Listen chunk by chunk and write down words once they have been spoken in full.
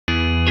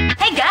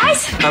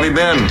How have you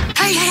been?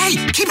 Hey,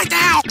 keep it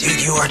down!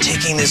 Dude, you are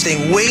taking this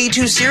thing way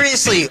too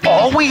seriously.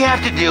 All we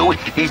have to do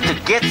is to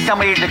get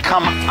somebody to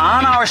come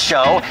on our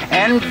show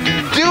and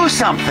do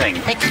something.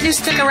 Hey, can you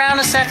stick around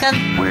a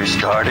second? We're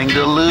starting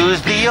to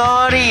lose the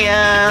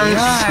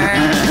audience.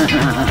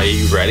 Are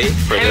you ready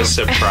for this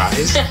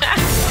surprise?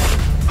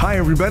 Hi,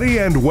 everybody,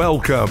 and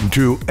welcome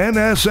to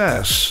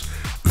NSS.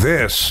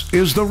 This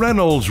is the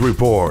Reynolds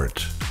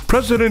Report.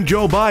 President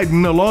Joe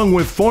Biden, along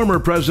with former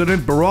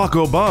President Barack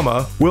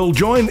Obama, will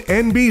join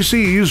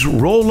NBC's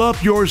Roll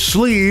Up Your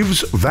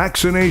Sleeves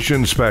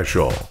vaccination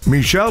special.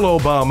 Michelle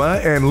Obama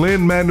and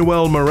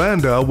Lin-Manuel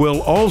Miranda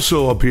will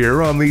also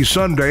appear on the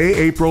Sunday,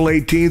 April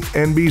 18th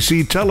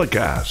NBC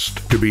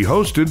telecast, to be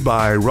hosted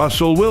by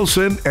Russell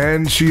Wilson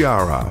and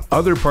Ciara.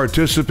 Other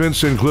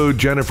participants include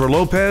Jennifer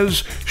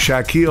Lopez,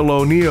 Shaquille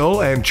O'Neal,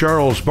 and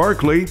Charles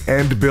Barkley,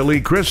 and Billy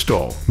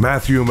Crystal.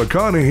 Matthew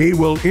McConaughey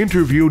will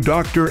interview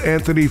Dr.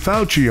 Anthony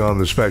Fauci on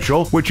the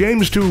special, which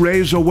aims to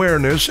raise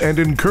awareness and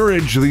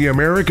encourage the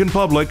American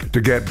public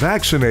to get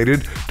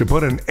vaccinated to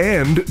put an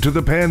end to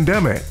the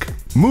pandemic.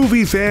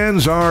 Movie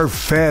fans are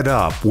fed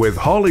up with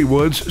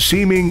Hollywood's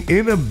seeming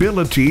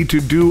inability to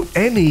do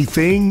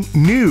anything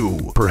new.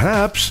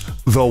 Perhaps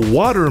The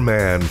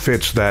Waterman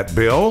fits that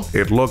bill.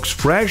 It looks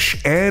fresh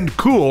and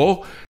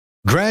cool.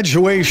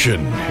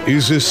 Graduation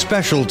is a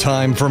special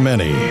time for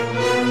many.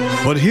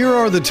 But here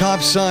are the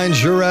top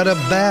signs you're at a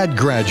bad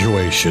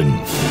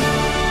graduation.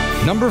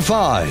 Number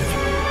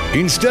 5.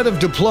 Instead of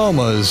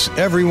diplomas,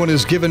 everyone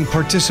is given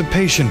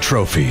participation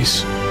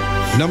trophies.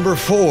 Number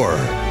 4.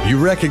 You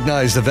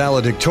recognize the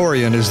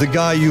valedictorian as the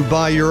guy you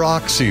buy your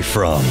Oxy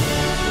from.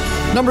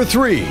 Number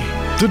 3.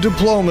 The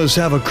diplomas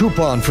have a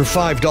coupon for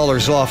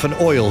 $5 off an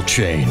oil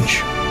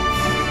change.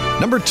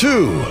 Number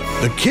 2.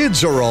 The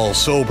kids are all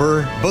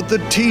sober, but the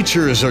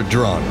teachers are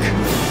drunk.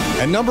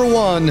 And number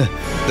 1.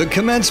 The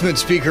commencement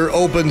speaker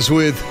opens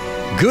with,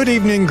 "Good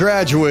evening,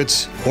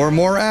 graduates," or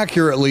more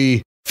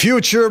accurately,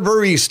 future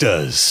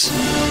baristas.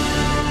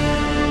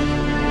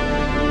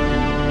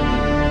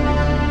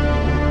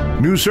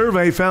 New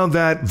survey found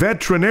that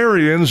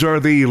veterinarians are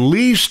the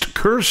least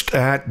cursed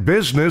at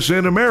business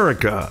in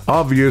America.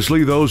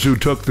 Obviously, those who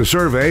took the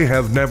survey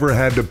have never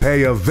had to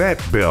pay a vet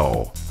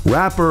bill.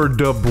 Rapper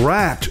Da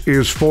Brat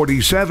is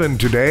 47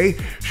 today.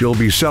 She'll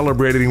be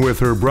celebrating with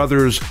her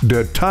brothers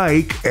Da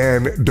Tyke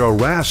and Da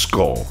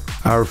Rascal.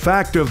 Our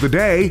fact of the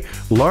day: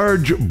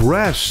 large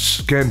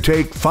breasts can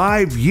take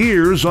 5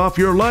 years off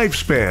your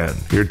lifespan.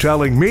 You're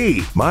telling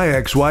me? My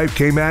ex-wife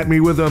came at me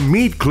with a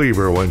meat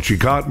cleaver when she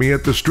caught me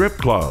at the strip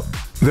club.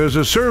 There's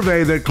a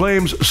survey that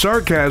claims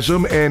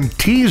sarcasm and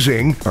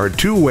teasing are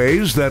 2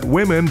 ways that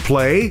women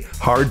play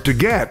hard to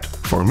get.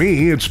 For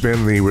me, it's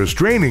been the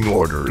restraining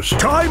orders.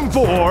 Time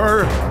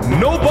for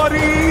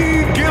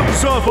Nobody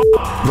Gives a F***.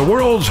 The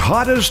world's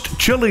hottest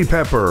chili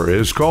pepper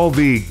is called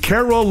the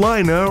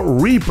Carolina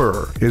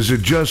Reaper. Is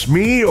it just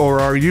me, or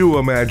are you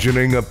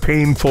imagining a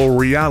painful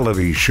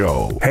reality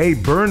show? Hey,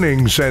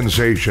 burning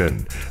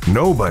sensation,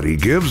 nobody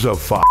gives a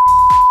f***.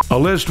 A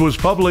list was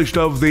published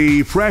of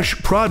the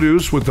fresh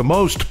produce with the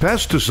most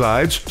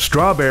pesticides: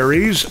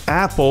 strawberries,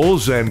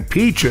 apples, and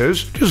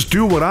peaches. Just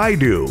do what I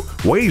do.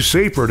 Way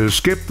safer to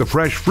skip the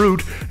fresh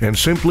fruit and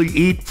simply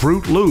eat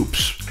Fruit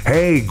Loops.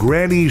 Hey,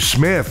 Granny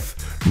Smith,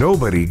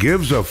 nobody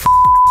gives a f***.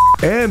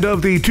 And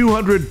of the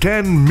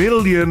 210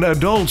 million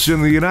adults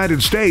in the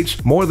United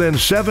States, more than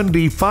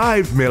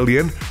 75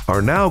 million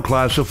are now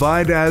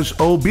classified as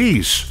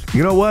obese.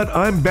 You know what?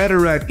 I'm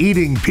better at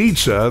eating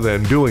pizza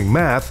than doing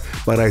math,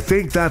 but I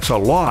think that's a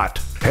lot.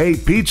 Hey,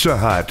 Pizza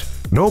Hut,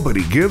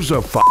 nobody gives a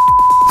f***.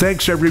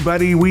 Thanks,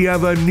 everybody. We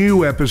have a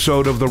new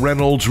episode of the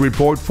Reynolds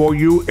Report for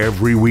you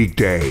every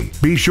weekday.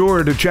 Be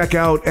sure to check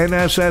out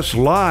NSS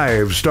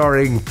Live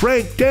starring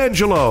Frank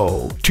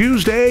D'Angelo,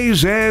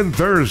 Tuesdays and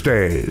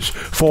Thursdays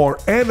for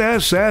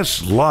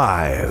NSS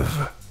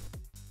Live.